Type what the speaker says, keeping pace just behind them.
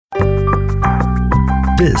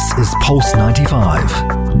This is Pulse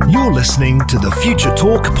 95. You're listening to the Future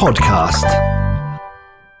Talk podcast.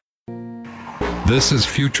 This is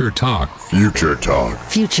Future Talk. Future Talk.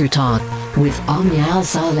 Future Talk with Omnia Al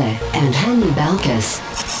Saleh and Hani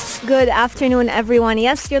Balkis. Good afternoon, everyone.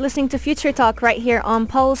 Yes, you're listening to Future Talk right here on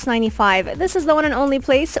Pulse 95. This is the one and only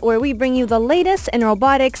place where we bring you the latest in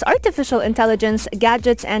robotics, artificial intelligence,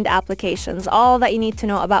 gadgets, and applications. All that you need to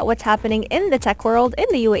know about what's happening in the tech world, in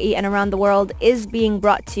the UAE, and around the world is being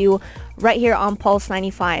brought to you right here on Pulse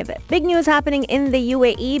 95. Big news happening in the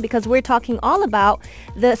UAE because we're talking all about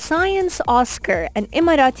the Science Oscar. An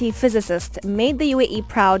Emirati physicist made the UAE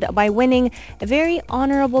proud by winning a very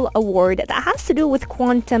honorable award that has to do with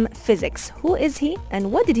quantum physics. Who is he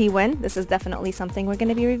and what did he win? This is definitely something we're going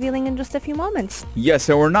to be revealing in just a few moments. Yes,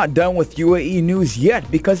 and we're not done with UAE news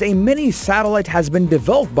yet because a mini satellite has been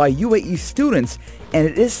developed by UAE students and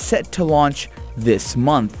it is set to launch this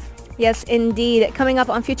month. Yes, indeed. Coming up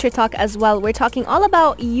on Future Talk as well, we're talking all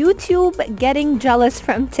about YouTube getting jealous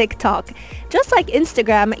from TikTok. Just like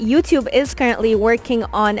Instagram, YouTube is currently working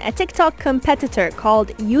on a TikTok competitor called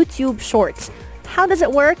YouTube Shorts. How does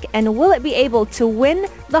it work and will it be able to win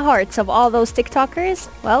the hearts of all those TikTokers?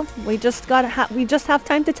 Well, we just have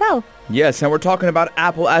time to tell. Yes, and we're talking about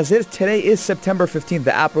Apple as is. Today is September 15th.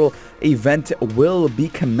 The Apple event will be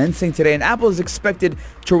commencing today, and Apple is expected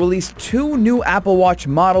to release 2 new Apple Watch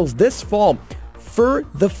models this fall for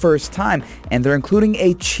the first time, and they're including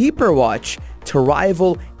a cheaper watch to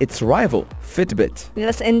rival its rival, Fitbit.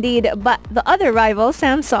 Yes, indeed. But the other rival,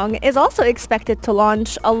 Samsung, is also expected to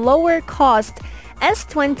launch a lower cost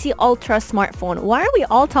S20 Ultra smartphone. Why are we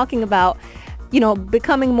all talking about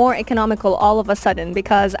becoming more economical all of a sudden?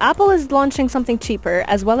 Because Apple is launching something cheaper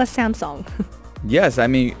as well as Samsung. Yes, I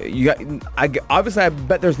mean, obviously I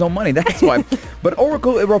bet there's no money, that's why. But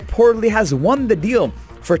Oracle reportedly has won the deal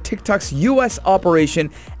for TikTok's U.S.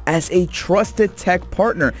 operation as a trusted tech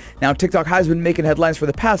partner. Now, TikTok has been making headlines for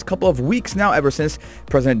the past couple of weeks now, ever since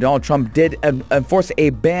President Donald Trump did enforce a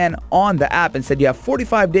ban on the app and said you have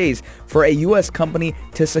 45 days for a U.S. company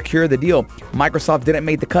to secure the deal. Microsoft didn't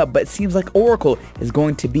make the cut, but it seems like Oracle is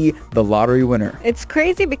going to be the lottery winner. It's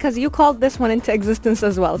crazy because you called this one into existence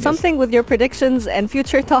as well. Yes. Something with your predictions and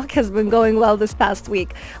Future Talk has been going well this past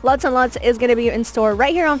week. Lots and lots is going to be in store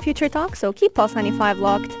right here on Future Talk, so keep Pulse 95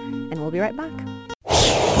 locked and we'll be right back.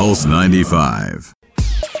 Pulse 95.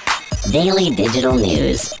 Daily digital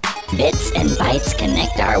news. Bits and bytes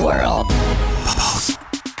connect our world.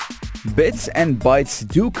 Bits and bytes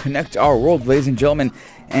do connect our world, ladies and gentlemen,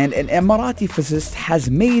 and an Emirati physicist has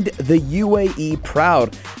made the UAE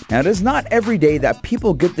proud. Now, it is not every day that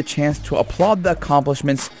people get the chance to applaud the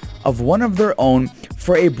accomplishments of one of their own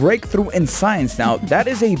for a breakthrough in science. Now, that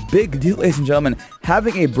is a big deal, ladies and gentlemen,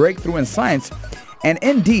 having a breakthrough in science. And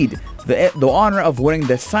indeed, the honor of winning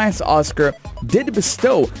the Science Oscar did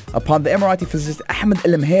bestow upon the Emirati physicist Ahmed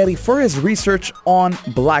Al-Mheri for his research on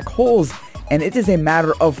black holes. And it is a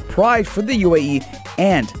matter of pride for the UAE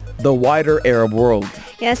and the wider Arab world.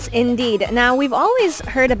 Yes, indeed. Now, we've always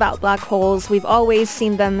heard about black holes. We've always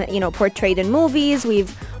seen them, portrayed in movies.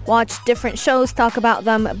 We've watched different shows talk about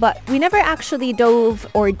them, but we never actually dove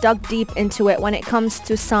or dug deep into it when it comes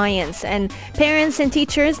to science. And parents and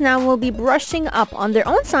teachers now will be brushing up on their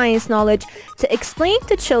own science knowledge to explain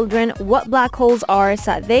to children what black holes are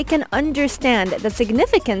so that they can understand the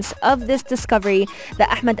significance of this discovery that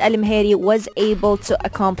Ahmed Al-Mheri was able to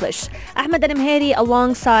accomplish. Ahmed Al-Mheri,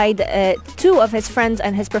 alongside 2 of his friends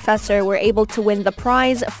and his professor, were able to win the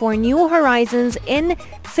prize for New Horizons in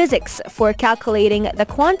Physics for calculating the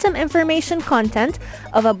quantum information content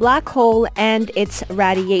of a black hole and its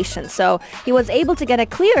radiation. So he was able to get a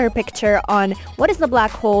clearer picture on what is the black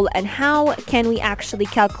hole and how can we actually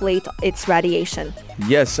calculate its radiation.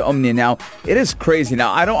 Yes, Omni. Now, it is crazy.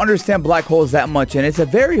 Now, I don't understand black holes that much, and it's a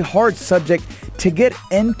very hard subject to get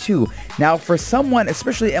into. Now, for someone,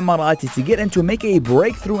 especially Emirati, to get into, make a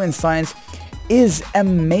breakthrough in science is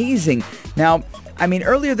amazing. Now, I mean,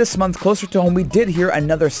 earlier this month, closer to home, we did hear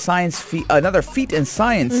another feat in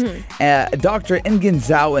science. Dr. Engin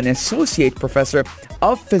Zhao, an associate professor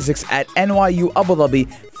of physics at NYU Abu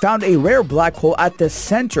Dhabi, found a rare black hole at the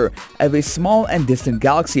center of a small and distant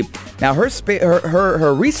galaxy. Now,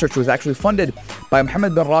 her research was actually funded by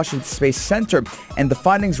Mohammed bin Rashid Space Center, and the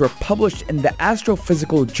findings were published in the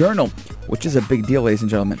Astrophysical Journal, which is a big deal, ladies and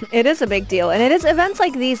gentlemen. It is a big deal, and it is events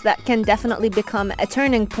like these that can definitely become a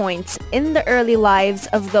turning point in the early lives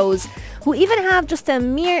of those who even have just a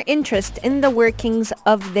mere interest in the workings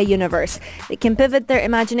of the universe. They can pivot their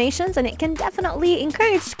imaginations, and it can definitely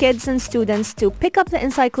encourage kids and students to pick up the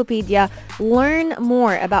encyclopedia, learn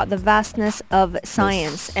more about the vastness of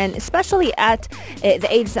science, and especially at the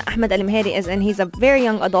age that Ahmed Al-Meheri is, and he's a very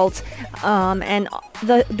young adult, and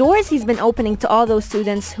the doors he's been opening to all those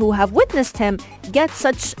students who have witnessed him get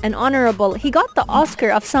such an honorable, he got the Oscar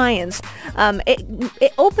of science.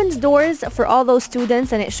 It opens doors for all those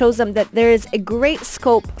students, and it shows them that there is a great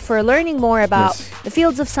scope for learning more about the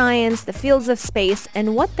fields of science, the fields of space,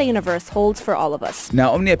 and what the universe holds for all of us.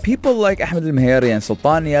 Now, Omnia, people like Ahmed Al-Meheri and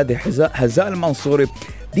Sultania, the Hazza Al-Mansouri,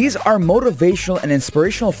 these are motivational and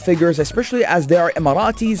inspirational figures, especially as they are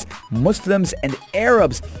Emiratis, Muslims, and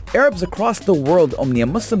Arabs. Arabs across the world, Omnia,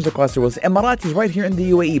 Muslims across the world, Emiratis right here in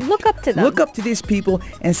the UAE. Look up to them. Look up to these people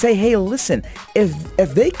and say, hey, listen, if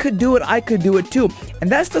they could do it, I could do it too. And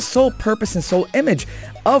that's the sole purpose and sole image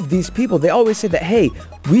of these people. They always say that, hey,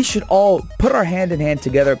 we should all put our hand in hand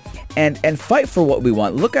together and fight for what we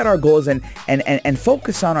want. Look at our goals and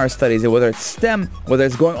focus on our studies, whether it's STEM, whether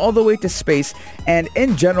it's going all the way to space, and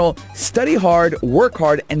in general, study hard, work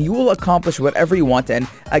hard, and you will accomplish whatever you want. And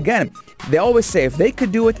again, they always say if they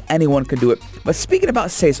could do it, anyone could do it. But speaking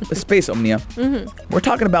about space, Omnia, we're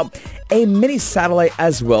talking about a mini satellite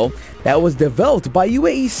as well that was developed by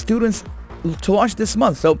UAE students to launch this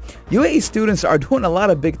month. So UAE students are doing a lot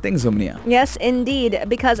of big things, Omnia. Yes, indeed,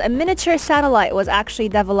 because a miniature satellite was actually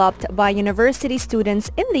developed by university students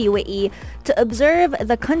in the UAE to observe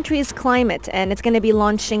the country's climate, and it's going to be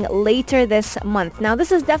launching later this month. Now,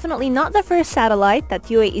 this is definitely not the first satellite that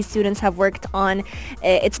UAE students have worked on.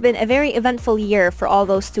 It's been a very eventful year for all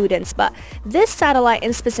those students, but this satellite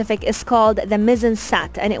in specific is called the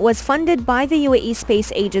Mizensat, and it was funded by the UAE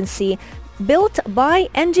Space Agency, built by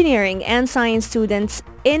engineering and science students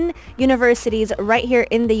in universities right here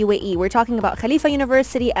in the UAE. We're talking about Khalifa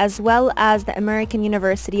University as well as the American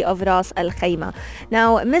University of Ras Al Khaimah.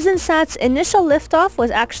 Now, Mizensat's initial liftoff was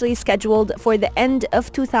actually scheduled for the end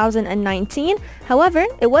of 2019. However,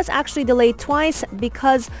 it was actually delayed twice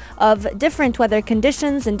because of different weather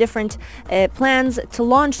conditions and different plans to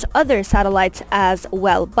launch other satellites as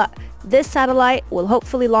well. But this satellite will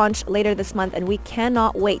hopefully launch later this month, and we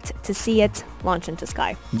cannot wait to see it launch into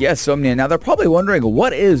sky. Yes, Omnia. Now, they're probably wondering,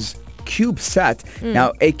 what is CubeSat?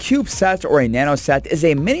 Now, a CubeSat or a nanosat is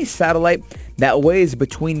a mini satellite that weighs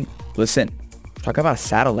between, listen, talk about a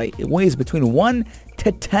satellite. It weighs between 1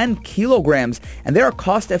 to 10 kilograms, and they are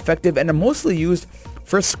cost effective and are mostly used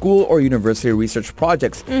for school or university research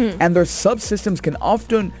projects. And their subsystems can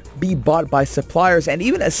often be bought by suppliers and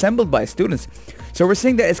even assembled by students. So we're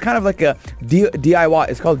seeing that it's kind of like a DIY.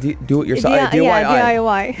 It's called do it yourself.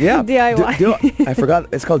 DIY. Yeah, DIY. I forgot.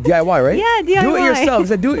 It's called DIY, right? Yeah, DIY. Do it yourself.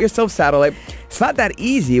 It's a do-it-yourself satellite. It's not that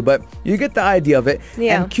easy, but you get the idea of it.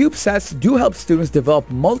 Yeah. And CubeSats do help students develop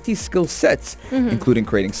multi-skill sets, including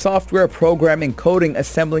creating software, programming, coding,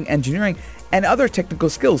 assembling, engineering, and other technical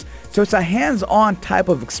skills. So it's a hands-on type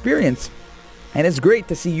of experience. And it's great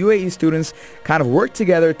to see UAE students kind of work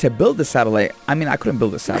together to build the satellite. I mean, I couldn't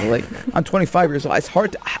build a satellite. I'm 25 years old. It's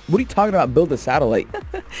hard to... What are you talking about, build a satellite?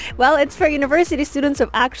 Well, it's for university students who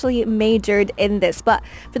have actually majored in this. But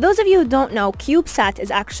for those of you who don't know, CubeSat is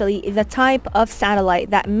actually the type of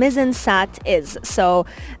satellite that Mizensat is. So,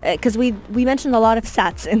 because we mentioned a lot of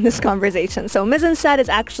sats in this conversation. So Mizensat is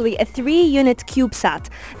actually a 3-unit CubeSat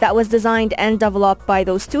that was designed and developed by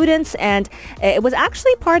those students. And it was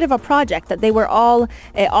actually part of a project that they were all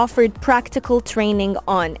offered practical training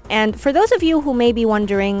on. And for those of you who may be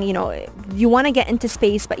wondering, you want to get into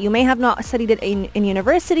space, but you may have not studied it in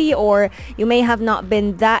university, or you may have not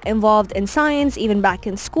been that involved in science, even back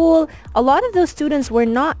in school. A lot of those students were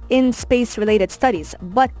not in space-related studies,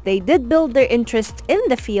 but they did build their interest in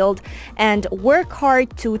the field and work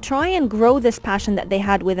hard to try and grow this passion that they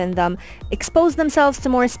had within them, expose themselves to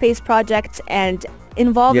more space projects, and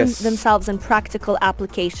involve themselves in practical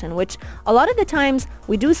application, which a lot of the times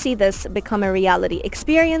we do see this become a reality.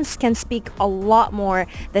 Experience can speak a lot more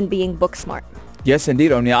than being book smart. Yes,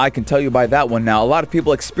 indeed, Omnia. I can tell you by that one now. A lot of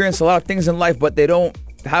people experience a lot of things in life, but they don't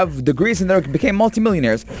have degrees and they became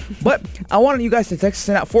multimillionaires. But I wanted you guys to text us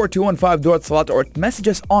in at 4215 or message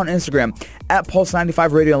us on Instagram at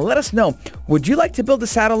Pulse95 Radio and let us know, would you like to build a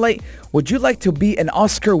satellite? Would you like to be an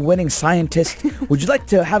Oscar-winning scientist? Would you like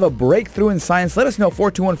to have a breakthrough in science? Let us know,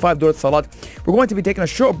 4215 We're going to be taking a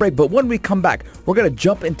short break, but when we come back, we're going to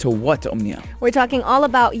jump into what, Omnia? We're talking all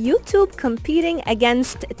about YouTube competing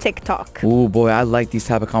against TikTok. Oh boy, I like these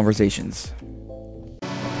type of conversations.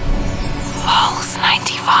 Pulse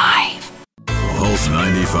 95. Pulse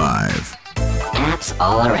 95. Apps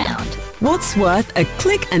all around. What's worth a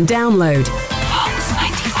click and download? Pulse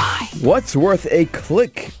 95. What's worth a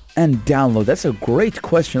click and download? That's a great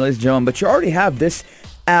question, ladies and gentlemen, but you already have this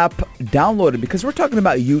app downloaded because we're talking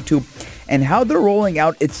about YouTube and how they're rolling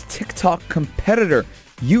out its TikTok competitor,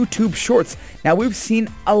 YouTube Shorts. Now, we've seen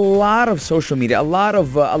a lot of social media, a lot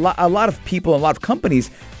of people, a lot of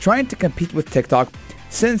companies trying to compete with TikTok.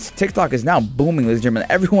 Since TikTok is now booming, ladies and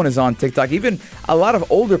gentlemen, everyone is on TikTok. Even a lot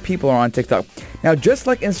of older people are on TikTok. Now, just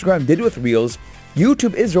like Instagram did with Reels,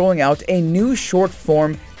 YouTube is rolling out a new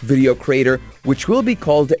short-form video creator, which will be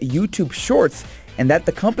called YouTube Shorts, and that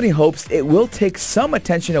the company hopes it will take some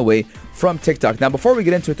attention away from TikTok. Now, before we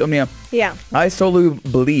get into it, Omnia, I solely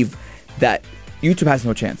believe that YouTube has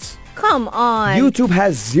no chance. Come on. YouTube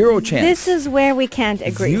has zero chance. This is where we can't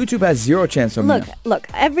agree. YouTube has zero chance, Omnia. Look,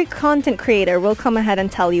 every content creator will come ahead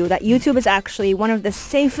and tell you that YouTube is actually one of the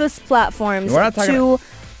safest platforms to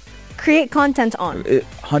create content on.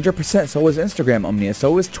 100%. So is Instagram, Omnia.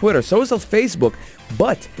 So is Twitter. So is Facebook.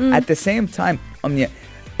 But at the same time, Omnia,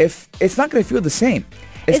 if it's not going to feel the same.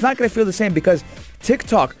 It's not going to feel the same because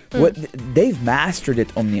TikTok, they've mastered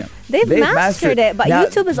it, Omnia. They've mastered it, but now,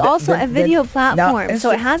 YouTube is also a video platform,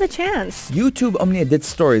 so it has a chance. YouTube, Omnia, did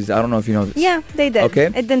stories. I don't know if you know this. Yeah, they did. Okay.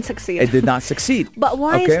 It didn't succeed. It did not succeed. But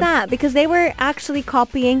why is that? Because they were actually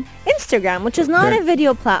copying Instagram, which is not a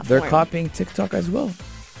video platform. They're copying TikTok as well.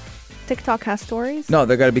 TikTok has stories? No,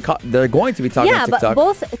 they're going to be talking yeah, TikTok. But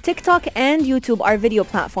both TikTok and YouTube are video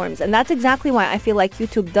platforms, and that's exactly why I feel like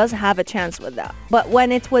YouTube does have a chance with that. But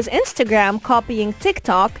when it was Instagram copying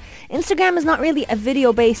TikTok, Instagram is not really a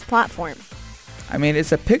video-based platform. I mean,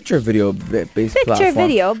 it's a picture video-based platform. Picture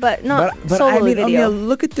video, but not solely video.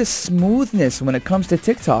 Look at the smoothness when it comes to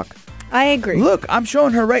TikTok. I agree. Look, I'm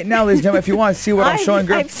showing her right now, ladies and gentlemen, if you want to see what I'm showing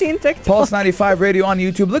her. I've seen TikTok. Pulse 95 Radio on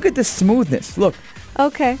YouTube. Look at the smoothness. Look.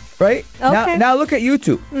 Okay. Right? Okay. Now look at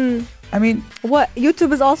YouTube. I mean... What?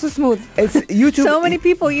 YouTube is also smooth. It's YouTube. So many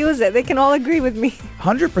people use it. They can all agree with me.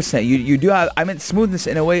 100%. You do have... I mean, smoothness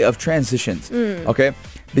in a way of transitions. Okay?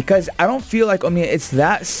 Because I don't feel like, I mean, it's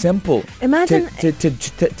that simple. Imagine...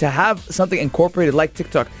 To have something incorporated like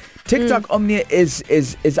TikTok. TikTok, Omnia, is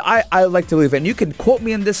I like to believe, and you can quote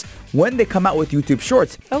me on this when they come out with YouTube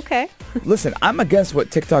Shorts. Okay. Listen, I'm against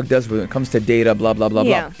what TikTok does when it comes to data, blah, blah, blah,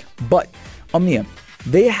 blah. But, Omnia,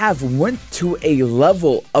 they have went to a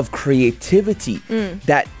level of creativity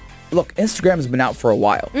that, look, Instagram has been out for a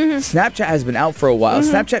while. Snapchat has been out for a while.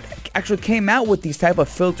 Snapchat actually came out with these type of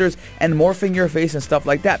filters and morphing your face and stuff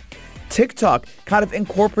like that. TikTok kind of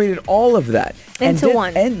incorporated all of that and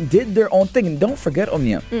did their own thing. And don't forget,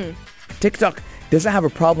 Omnia, TikTok doesn't have a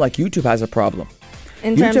problem like YouTube has a problem.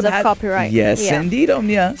 In terms of copyright. Yes, indeed,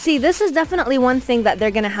 Omnia. See, this is definitely one thing that they're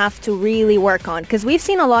going to have to really work on, because we've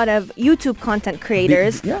seen a lot of YouTube content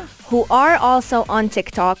creators who are also on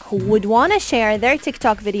TikTok who would want to share their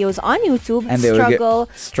TikTok videos on YouTube and they struggle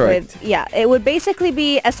with, it would basically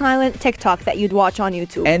be a silent TikTok that you'd watch on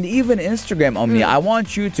YouTube. And even Instagram, Omnia, I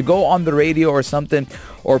want you to go on the radio or something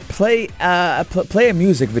or play a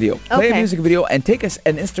music video. Play a music video and take an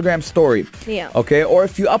Instagram story. Yeah. Okay? Or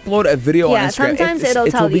if you upload a video on Instagram, sometimes it'll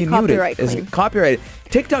tell you copyright claim. It's copyrighted.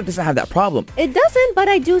 TikTok doesn't have that problem. It doesn't, but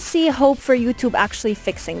I do see hope for YouTube actually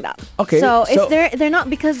fixing that. Okay. So if they're not,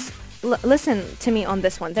 because listen to me on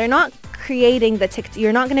this one. They're not creating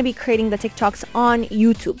you're not going to be creating the TikToks on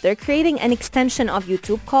YouTube. They're creating an extension of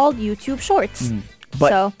YouTube called YouTube Shorts.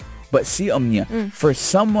 But see, Omnia, for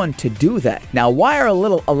someone to do that, now why are a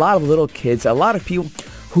lot of little kids, a lot of people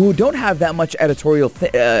who don't have that much editorial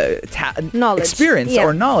knowledge, experience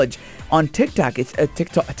or knowledge on TikTok? It's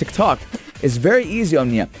TikTok is very easy,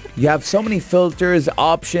 Omnia. You have so many filters,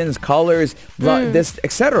 options, colors, this,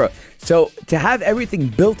 etc. So to have everything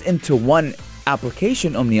built into one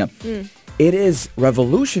application, Omnia, it is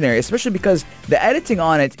revolutionary, especially because the editing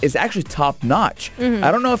on it is actually top notch. I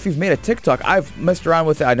don't know if you've made a TikTok. I've messed around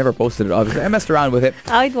with it. I never posted it, obviously. I messed around with it.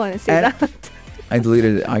 I'd want to see that. I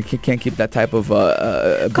deleted it. I can't keep that type of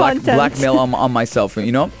blackmail on myself,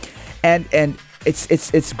 you know? And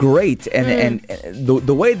it's great. And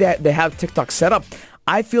the way that they have TikTok set up,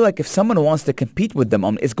 I feel like if someone wants to compete with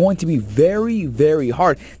them, it's going to be very, very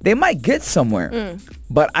hard. They might get somewhere,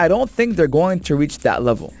 but I don't think they're going to reach that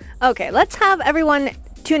level. Okay, let's have everyone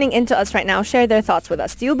tuning into us right now share their thoughts with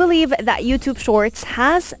us. Do you believe that YouTube Shorts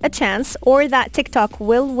has a chance, or that TikTok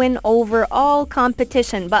will win over all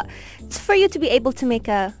competition? But it's for you to be able to make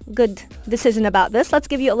a good decision about this. Let's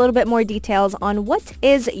give you a little bit more details on what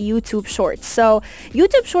is YouTube Shorts. So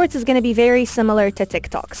YouTube Shorts is going to be very similar to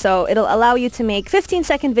TikTok. So it'll allow you to make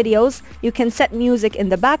 15-second videos. You can set music in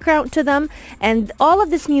the background to them, and all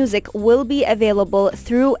of this music will be available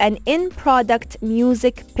through an in-product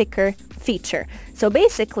music picker feature. So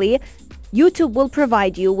basically, YouTube will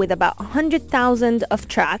provide you with about 100,000 of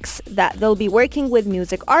tracks that they'll be working with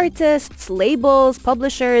music artists, labels,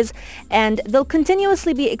 publishers, and they'll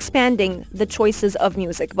continuously be expanding the choices of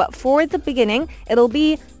music. But for the beginning, it'll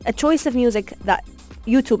be a choice of music that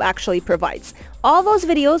YouTube actually provides. All those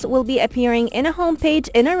videos will be appearing in a homepage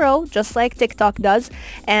in a row, just like TikTok does.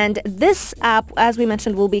 And this app, as we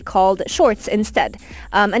mentioned, will be called Shorts instead.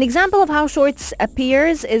 An example of how Shorts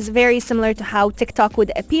appears is very similar to how TikTok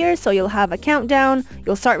would appear. So you'll have a countdown,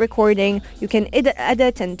 you'll start recording, you can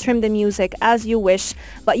edit and trim the music as you wish.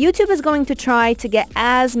 But YouTube is going to try to get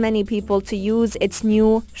as many people to use its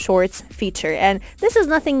new Shorts feature. And this is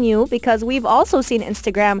nothing new because we've also seen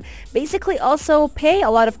Instagram basically also pay a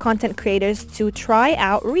lot of content creators to try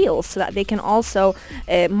out Reels so that they can also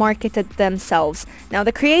market it themselves. Now,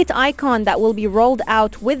 the Create icon that will be rolled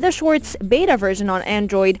out with the Shorts beta version on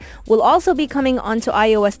Android will also be coming onto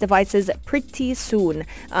iOS devices pretty soon.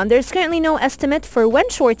 There's currently no estimate for when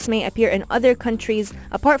Shorts may appear in other countries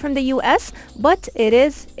apart from the US, but it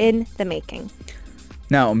is in the making.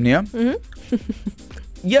 Now, Omnia,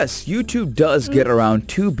 yes, YouTube does get around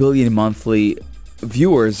 2 billion monthly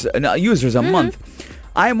users a month.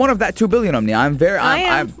 I am one of that 2 billion, Omnia.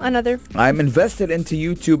 I'm invested into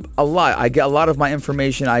YouTube a lot. I get a lot of my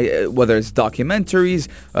information, whether it's documentaries,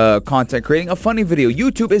 content creating, a funny video.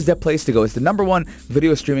 YouTube is the place to go. It's the number one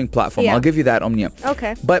video streaming platform. Yeah. I'll give you that, Omnia.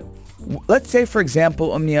 Okay. But let's say, for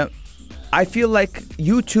example, Omnia, I feel like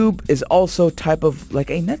YouTube is also type of like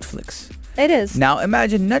a Netflix. It is. Now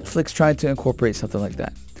imagine Netflix trying to incorporate something like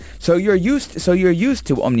that. So you're used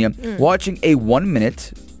to Omnia watching a 1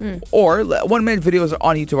 minute or 1 minute videos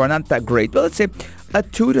on YouTube are not that great, but let's say a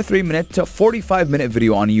 2 to 3 minute to 45 minute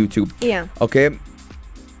video on YouTube. Yeah. Okay.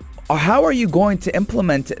 How are you going to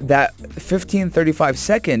implement that 35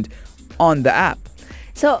 second on the app?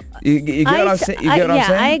 So you get what I'm saying?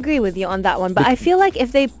 I agree with you on that one, but I feel like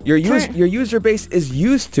if they your user base is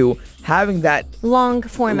used to having that long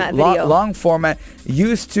format video, long format,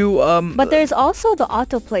 used to but there's also the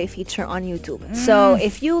autoplay feature on YouTube. So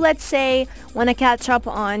if you, let's say, want to catch up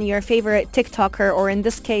on your favorite TikToker, or in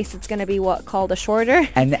this case it's going to be called a shorter,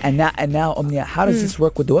 and now Omnia, how does this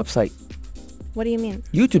work with the website? What do you mean?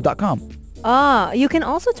 YouTube.com. You can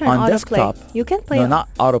also turn on autoplay. desktop. You can play. No, not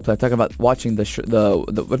autoplay. I'm talking about watching the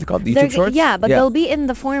what's it called? The YouTube Shorts. Yeah, but they'll be in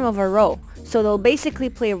the form of a row, so they'll basically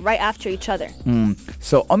play right after each other.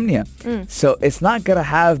 So Omnia, so it's not gonna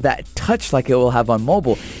have that touch like it will have on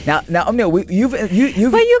mobile. Now Omnia, you've. But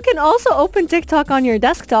you can also open TikTok on your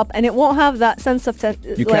desktop, and it won't have that sense of.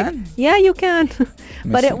 You can? Yeah, you can.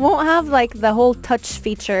 But it won't have like the whole touch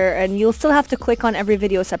feature, and you'll still have to click on every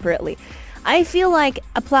video separately. I feel like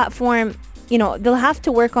a platform, they'll have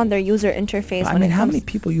to work on their user interface. I mean, how many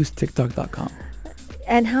people use TikTok.com?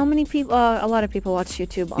 And how many people? A lot of people watch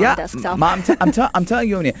YouTube on desktop. I'm telling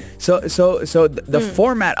you, Omnia. So the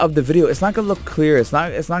format of the video, it's not gonna look clear. It's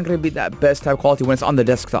not gonna be that best type quality when it's on the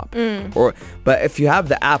desktop. But if you have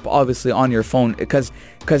the app obviously on your phone, because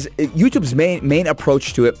YouTube's main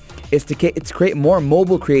approach to it is to create more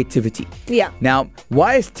mobile creativity. Yeah. Now,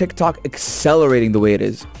 why is TikTok accelerating the way it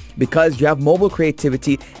is? Because you have mobile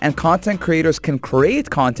creativity and content creators can create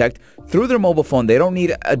content through their mobile phone. They don't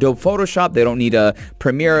need Adobe Photoshop. They don't need a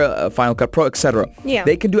Premiere, Final Cut Pro, etc. Yeah.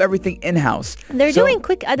 They can do everything in-house. They're doing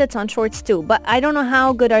quick edits on Shorts too, but I don't know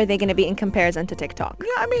how good are they going to be in comparison to TikTok.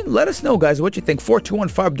 Yeah, I mean, let us know, guys, what you think.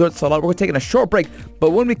 4215 Salat. We're taking a short break,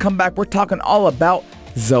 but when we come back, we're talking all about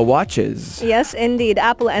the watches. Yes, indeed.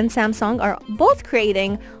 Apple and Samsung are both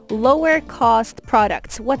creating lower cost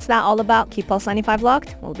products. What's that all about? Keep Pulse 95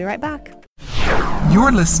 locked. We'll be right back.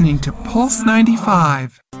 You're listening to Pulse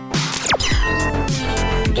 95.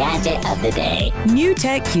 Gadget of the day. New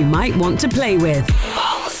tech you might want to play with.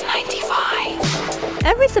 Pulse 95.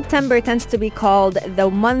 Every September tends to be called the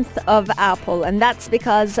month of Apple, and that's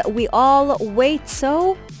because we all wait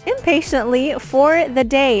so impatiently for the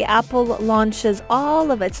day Apple launches all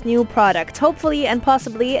of its new products. Hopefully and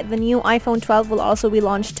possibly the new iPhone 12 will also be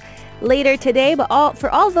launched later today, but for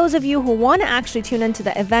all those of you who want to actually tune into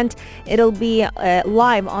the event, it'll be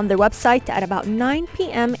live on their website at about 9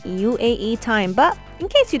 p.m. UAE time. But in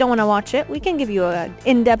case you don't want to watch it, we can give you an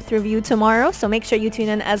in-depth review tomorrow, so make sure you tune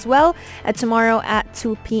in as well tomorrow at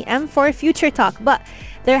 2 p.m. for Future Talk. But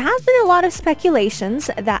there has been a lot of speculations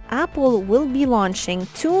that Apple will be launching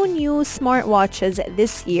 2 new smartwatches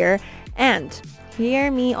this year, and hear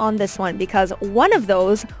me on this one, because one of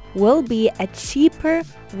those will be a cheaper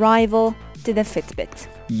rival to the Fitbit.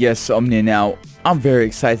 Yes, Omnia. Now, I'm very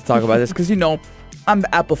excited to talk about this because, I'm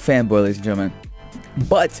the Apple fanboy, ladies and gentlemen.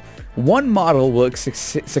 But one model will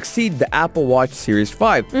succeed the Apple Watch Series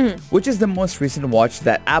 5, which is the most recent watch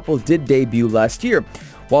that Apple did debut last year,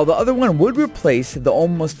 while the other one would replace the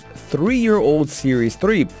almost 3-year-old Series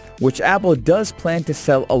 3, which Apple does plan to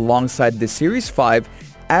sell alongside the Series 5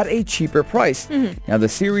 at a cheaper price. Now, the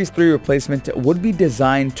Series 3 replacement would be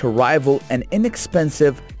designed to rival an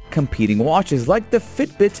inexpensive competing watches like the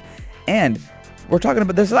Fitbit, and we're talking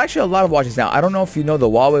about, there's actually a lot of watches now. I don't know if you know the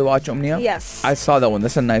Huawei watch, Omnia. Yes. I saw that one.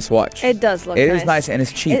 That's a nice watch. It does look nice. It is nice and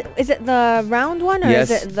it's cheap. Is it the round one or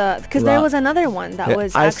Yes. is it the... Because there was another one that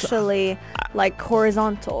was actually like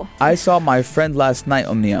horizontal. I saw my friend last night,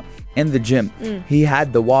 Omnia, in the gym. He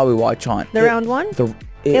had the Huawei watch on. The round one?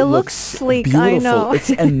 It looks sleek, beautiful. I know. It's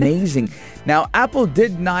amazing. Now, Apple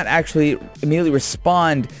did not actually immediately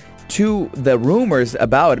respond to the rumors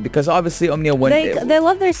about it because obviously, Omnia, when they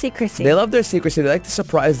love their secrecy. They love their secrecy. They like to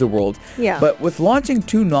surprise the world. Yeah. But with launching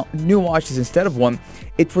two new watches instead of one,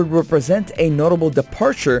 it would represent a notable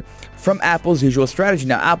departure from Apple's usual strategy.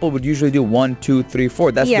 Now, Apple would usually do 1, 2, 3,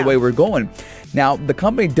 4. That's the way we're going. Now, the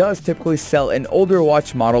company does typically sell an older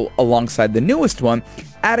watch model alongside the newest one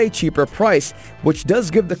at a cheaper price, which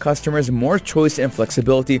does give the customers more choice and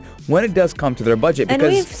flexibility when it does come to their budget. And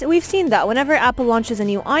we've seen that whenever Apple launches a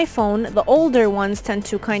new iPhone, the older ones tend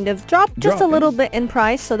to kind of drop just a little bit in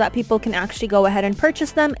price so that people can actually go ahead and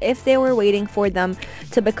purchase them if they were waiting for them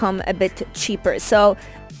to become a bit cheaper. So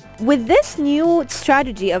with this new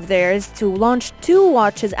strategy of theirs to launch two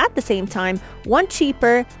watches at the same time, one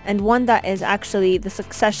cheaper and one that is actually the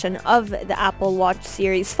succession of the Apple Watch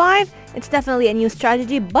Series 5, it's definitely a new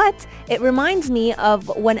strategy, but it reminds me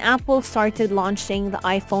of when Apple started launching the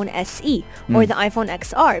iPhone SE or the iPhone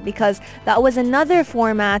XR, because that was another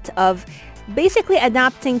format of basically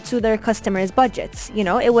adapting to their customers' budgets. You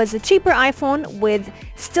know, it was a cheaper iPhone with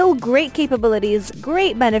still great capabilities,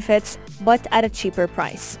 great benefits, but at a cheaper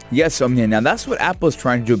price. Yes, Omnia. Now that's what Apple is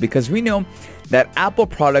trying to do, because we know that Apple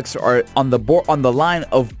products are on the line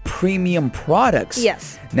of premium products.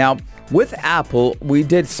 Yes. Now, with Apple, we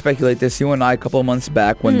did speculate this, you and I, a couple of months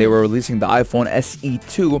back when they were releasing the iPhone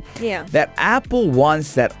SE2, that Apple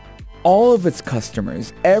wants that all of its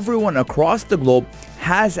customers, everyone across the globe,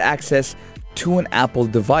 has access to an Apple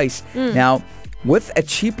device. Now, with a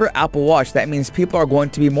cheaper Apple Watch, that means people are going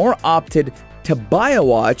to be more opted to buy a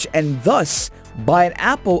watch and thus buy an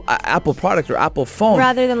Apple product or Apple phone.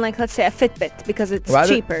 Rather than, like, let's say a Fitbit, because it's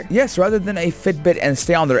cheaper. Yes, rather than a Fitbit and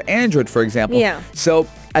stay on their Android, for example. Yeah. So,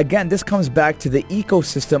 again, this comes back to the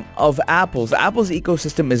ecosystem of Apple's. Apple's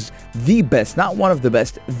ecosystem is the best, not one of the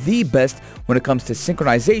best, the best when it comes to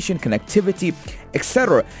synchronization, connectivity,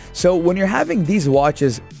 etc. So when you're having these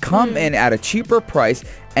watches come in at a cheaper price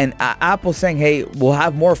and Apple saying, hey, we'll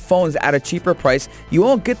have more phones at a cheaper price, you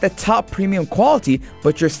won't get the top premium quality,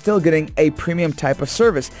 but you're still getting a premium type of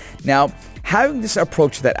service. Now, having this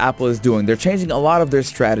approach that Apple is doing, they're changing a lot of their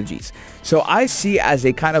strategies. So I see as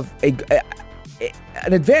a kind of an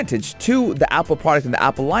advantage to the Apple product and the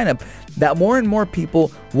Apple lineup that more and more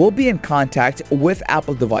people will be in contact with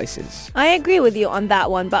Apple devices. I agree with you on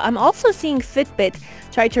that one, but I'm also seeing Fitbit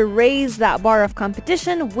try to raise that bar of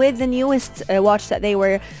competition with the newest watch that they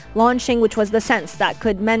were launching, which was the Sense, that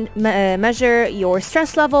could measure your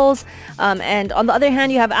stress levels. And on the other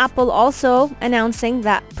hand, you have Apple also announcing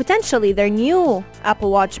that potentially their new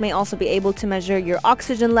Apple Watch may also be able to measure your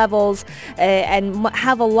oxygen levels and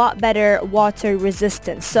have a lot better water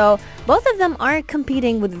resistance. So both of them are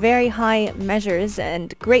competing with very high measures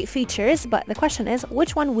and great features, but the question is,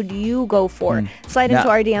 which one would you go for? Slide into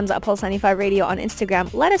our DMs at Pulse 95 Radio on Instagram.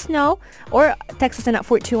 Let us know, or text us in at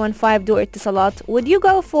 4215. Do it a lot. Would you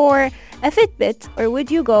go for a Fitbit, or would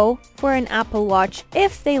you go for an Apple Watch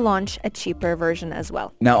if they launch a cheaper version as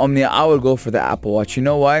well? Now, Omnia, I would go for the Apple Watch. You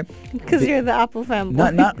know why? Because you're the Apple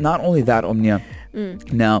fanboy. Not only that, Omnia.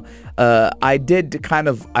 Now,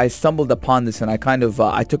 I stumbled upon this and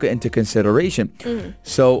I took it into consideration.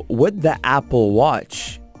 So with the Apple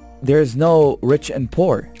Watch, there's no rich and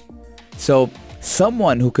poor. So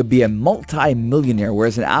someone who could be a multi-millionaire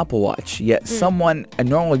wears an Apple Watch, yet a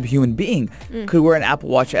normal human being could wear an Apple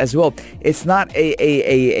Watch as well. It's not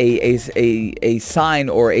a sign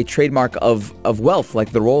or a trademark of wealth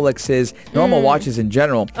like the Rolex is, normal watches in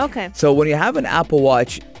general. Okay. So when you have an Apple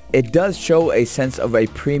Watch, it does show a sense of a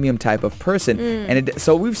premium type of person.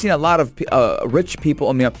 So we've seen a lot of rich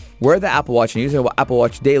people wear the Apple Watch and use the Apple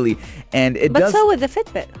Watch daily. And But so with the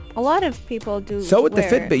Fitbit. A lot of people do. So with the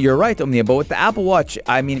wear Fitbit, you're right, Omnia. But with the Apple Watch,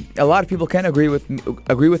 I mean, a lot of people can agree with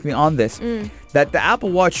me on this. That the Apple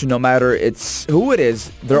Watch, no matter it's who it is,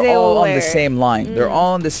 they're They all all on wear the it. same line. They're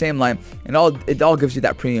all on the same line, and it all gives you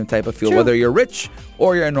that premium type of feel, True. whether you're rich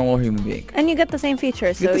or you're a normal human being. And you get the same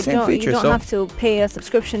features, You get so the same you features, don't so- have to pay a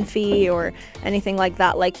subscription fee or anything like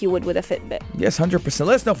that, like you would with a Fitbit. Yes, 100%.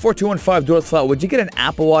 Let us know, 4215 Dual Slot. Would you get an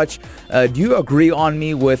Apple Watch? Do you agree on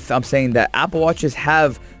me with I'm saying that Apple Watches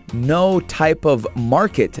have no type of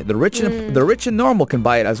market? The rich and normal can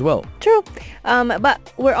buy it as well. True,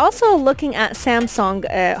 but we're also looking at Samsung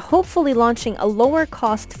hopefully launching a lower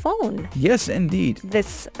cost phone. Yes, indeed.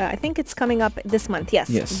 This, I think it's coming up this month, yes,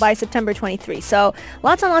 Yes. by September 23. So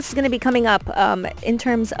lots and lots is going to be coming up in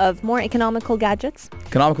terms of more economical gadgets.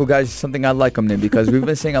 Economical guys is something I like them in because we've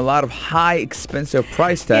been seeing a lot of high expensive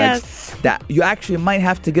price tags Yes. that you actually might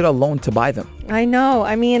have to get a loan to buy them. I know.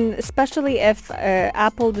 I mean, especially if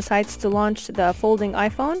Apple decides to launch the folding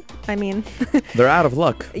iPhone. I mean, They're out of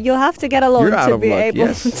luck. you'll have to get a loan You're out to of be luck, able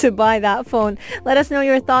yes. to buy that phone. Let us know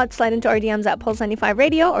your thoughts. Slide into our DMs at Pulse 95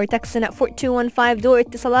 Radio or text in at 4215 do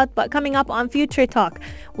it to Salat. But coming up on Future Talk,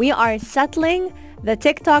 we are settling the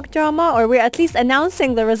TikTok drama, or we're at least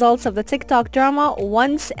announcing the results of the TikTok drama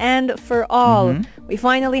once and for all. We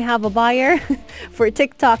finally have a buyer for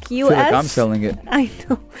TikTok US. I feel like I'm selling it, I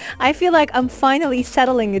know. I feel like I'm finally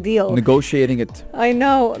settling a deal. negotiating it. I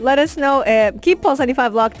know. Let us know. Keep Pulse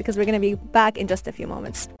 95 locked because we're going to be back in just a few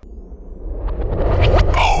moments.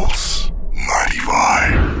 Pulse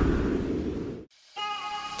 95.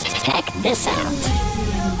 Check this out.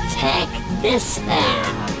 Check this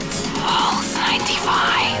out. Pulse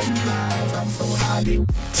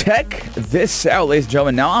 95. Check this out, ladies and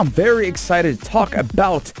gentlemen. Now I'm very excited to talk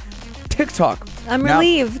about TikTok. I'm Now-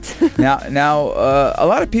 relieved. Now, a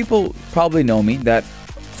lot of people probably know me that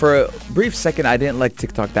for a brief second I didn't like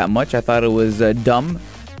TikTok that much. I thought it was dumb,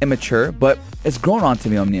 immature, but it's grown on to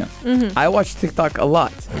me, Omnia. I watch TikTok a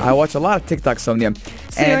lot. I watch a lot of TikToks, Omnia.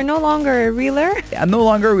 So you're no longer a reeler? I'm no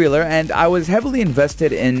longer a reeler, and I was heavily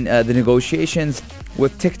invested in the negotiations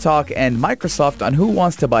with TikTok and Microsoft on who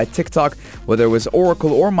wants to buy TikTok, whether it was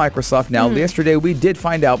Oracle or Microsoft. Now, yesterday we did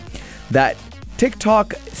find out that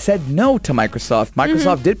TikTok said no to Microsoft.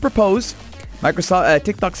 Microsoft did propose.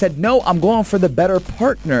 TikTok said, no, I'm going for the better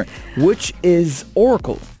partner, which is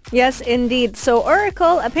Oracle. Yes, indeed. So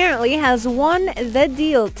Oracle apparently has won the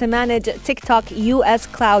deal to manage TikTok US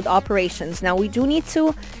cloud operations. Now, we do need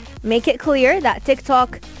to make it clear that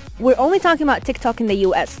TikTok, we're only talking about TikTok in the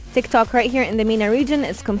US. TikTok right here in the MENA region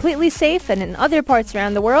is completely safe, and in other parts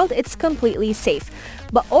around the world, it's completely safe.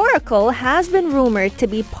 But Oracle has been rumored to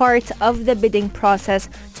be part of the bidding process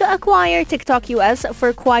to acquire TikTok US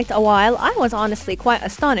for quite a while. I was honestly quite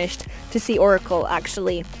astonished to see Oracle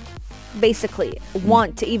actually basically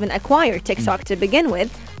want to even acquire TikTok to begin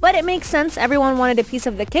with. But it makes sense. Everyone wanted a piece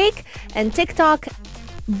of the cake, and TikTok,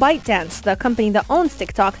 ByteDance, the company that owns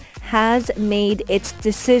TikTok, has made its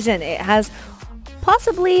decision. It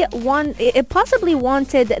possibly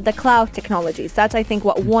wanted the cloud technologies. That's, I think,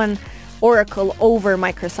 what won Oracle over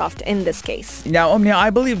Microsoft in this case. Now, Omnia,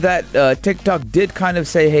 I believe that TikTok did kind of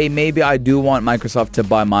say, hey, maybe I do want Microsoft to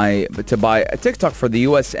buy TikTok for the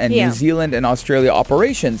US and Yeah. New Zealand and Australia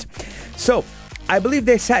operations. So I believe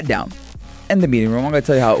they sat down in the meeting room. I'm going to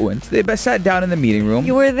tell you how it went. They sat down in the meeting room.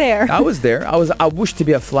 You were there. I was there. I wish to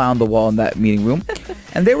be a fly on the wall in that meeting room.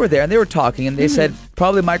 And they were there and they were talking, and they said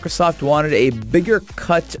probably Microsoft wanted a bigger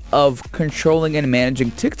cut of controlling and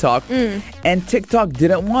managing TikTok. And TikTok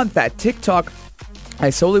didn't want that. TikTok, I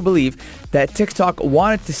solely believe that TikTok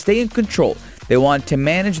wanted to stay in control. They wanted to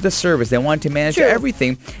manage the service. They wanted to manage True.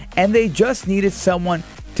 everything. And they just needed someone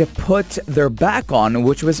to put their back on,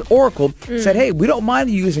 which was Oracle. Said, hey, we don't mind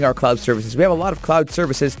you using our cloud services. We have a lot of cloud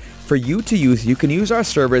services for you to use. You can use our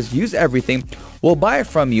servers, use everything. We'll buy it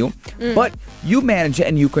from you, but you manage it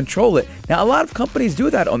and you control it. Now, a lot of companies do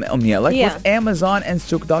that, Omnia, like Yeah. with Amazon and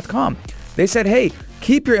Souk.com. They said, hey,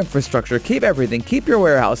 keep your infrastructure, keep everything, keep your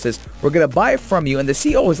warehouses. We're going to buy it from you. And the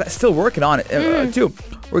CEO is still working on it, too.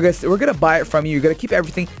 We're gonna buy it from you. You're going to keep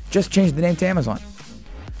everything. Just change the name to Amazon.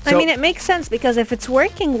 I mean, it makes sense because if it's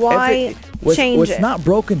working, why change what's it? not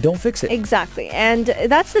broken, don't fix it. Exactly. And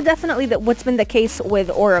that's definitely what's been the case with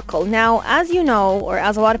Oracle. Now, as you know, or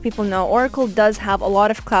as a lot of people know, Oracle does have a lot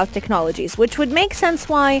of cloud technologies, which would make sense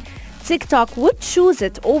why TikTok would choose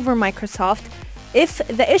it over Microsoft if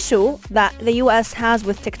the issue that the US has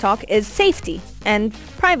with TikTok is safety and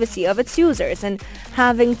privacy of its users and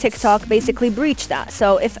having TikTok basically breach that.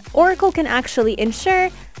 So if Oracle can actually ensure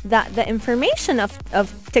that the information of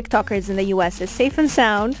TikTokers in the US is safe and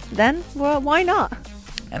sound, then, well, why not?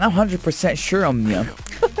 And I'm 100% sure, Omnia,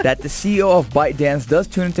 that the CEO of ByteDance does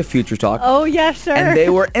tune into Future Talk. Oh, yeah, sure. And they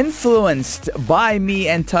were influenced by me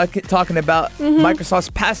and talking about Microsoft's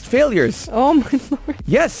past failures. Oh, my Lord.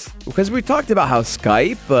 Yes, because we talked about how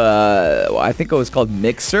Skype, I think it was called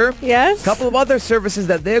Mixer. Yes. A couple of other services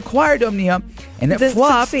that they acquired, Omnia, and it Didn't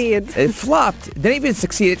flopped. succeed. It flopped. Didn't even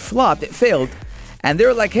succeed. It flopped. It failed. And they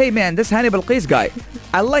were like, hey, man, this Hani Balqis guy,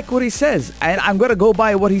 I like what he says, and I'm going to go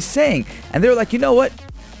by what he's saying. And they were like, you know what?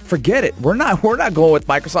 Forget it. We're not going with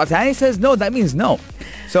Microsoft. Hani says no, that means no.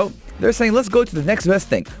 So they're saying, let's go to the next best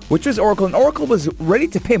thing, which was Oracle. And Oracle was ready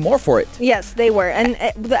to pay more for it. Yes, they were. And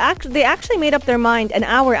they actually made up their mind an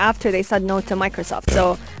hour after they said no to Microsoft.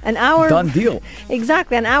 So an hour... Done deal.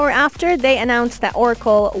 Exactly. An hour after, they announced that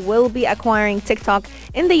Oracle will be acquiring TikTok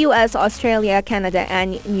in the US, Australia, Canada,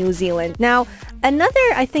 and New Zealand. Now, another,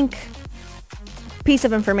 I think, piece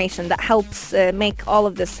of information that helps make all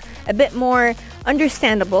of this a bit more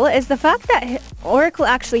understandable is the fact that Oracle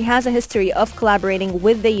actually has a history of collaborating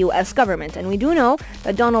with the US government. And we do know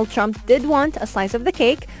that Donald Trump did want a slice of the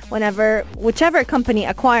cake whichever company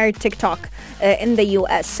acquired TikTok in the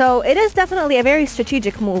US. So it is definitely a very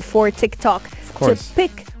strategic move for TikTok to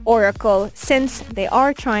pick Oracle, since they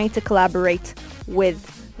are trying to collaborate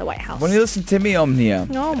with the White House. When you listen to me, Omnia,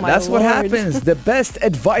 that's Lord. what happens. The best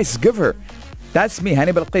advice giver. That's me,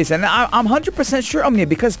 Hani Balqis. And I'm 100% sure, Omnia,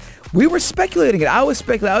 because we were speculating it. I was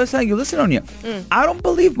speculating. I was telling you, listen, Omnia, I don't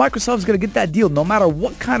believe Microsoft's going to get that deal no matter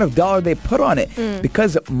what kind of dollar they put on it,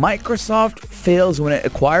 because Microsoft fails when it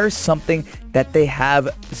acquires something that they have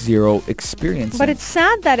zero experience But in. it's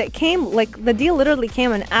sad that it came, the deal literally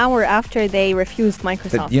came an hour after they refused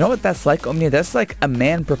Microsoft. You know what that's like, Omnia? That's like a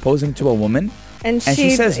man proposing to a woman. And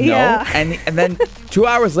she says no, yeah. and then 2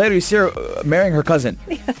 hours later you see her marrying her cousin.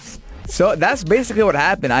 Yes. So that's basically what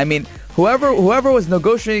happened. I mean, whoever was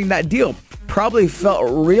negotiating that deal probably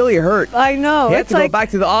felt really hurt. I know. He had to go back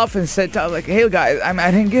to the office and said, like, hey, guys,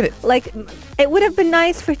 I didn't get it. Like, it would have been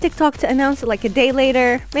nice for TikTok to announce it like a day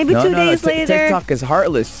later, maybe 2 days later. TikTok is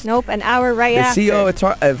heartless. Nope, an hour right after. The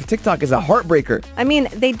CEO of TikTok is a heartbreaker. I mean,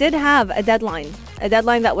 they did have a deadline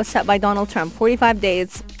that was set by Donald Trump, 45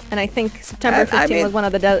 days. And I think September 15th was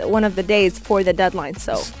one of the days for the deadline.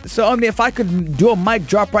 So I mean, if I could do a mic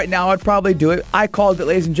drop right now, I'd probably do it. I called it,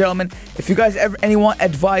 ladies and gentlemen. If you guys want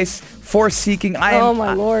advice for seeking, oh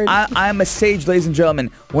my Lord, I am a sage, ladies and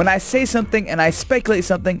gentlemen. When I say something and I speculate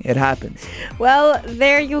something, it happens. Well,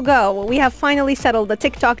 there you go. We have finally settled the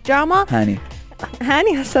TikTok drama. Hani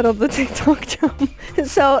has settled the TikTok drama.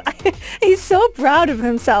 So he's so proud of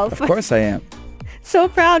himself. Of course I am. So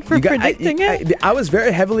proud for predicting it. I was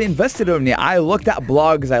very heavily invested in it. I looked at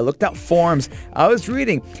blogs. I looked at forums. I was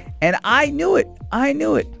reading, and I knew it.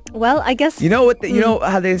 Well, I guess... You know what? You know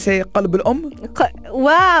how they say قلب الأم?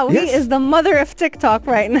 Wow, yes. He is the mother of TikTok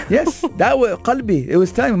right now. Yes, that was قلبي. It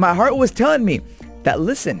was telling me. My heart was telling me that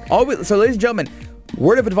listen. So, ladies and gentlemen,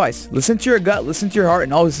 word of advice. Listen to your gut, listen to your heart,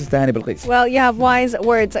 and always listen to Hani Balqis. Well, you have wise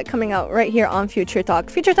words coming out right here on Future Talk.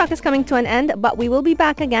 Future Talk is coming to an end, but we will be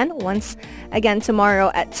back once again tomorrow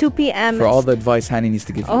at 2 p.m. For all the advice Hani needs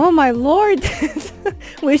to give you. Oh, my Lord.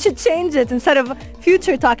 We should change it. Instead of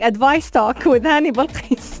Future Talk, Advice Talk with Hani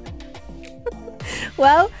Balqis.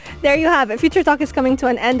 Well, there you have it. Future Talk is coming to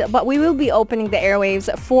an end, but we will be opening the airwaves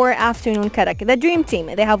for Afternoon Karak. The Dream Team,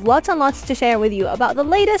 they have lots and lots to share with you about the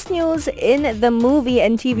latest news in the movie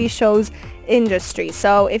and TV shows industry.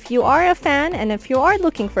 So if you are a fan and if you are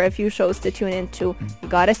looking for a few shows to tune into, you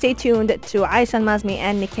gotta stay tuned to Aisha Al-Mazmi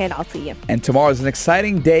and Mikhail Atiyah. And tomorrow is an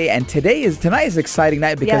exciting day, and tonight is an exciting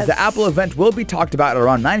night because the Apple event will be talked about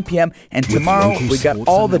around 9 p.m. and tomorrow we got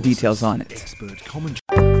all the details on it.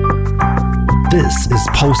 This is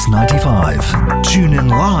Pulse 95. Tune in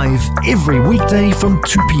live every weekday from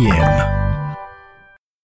 2 p.m.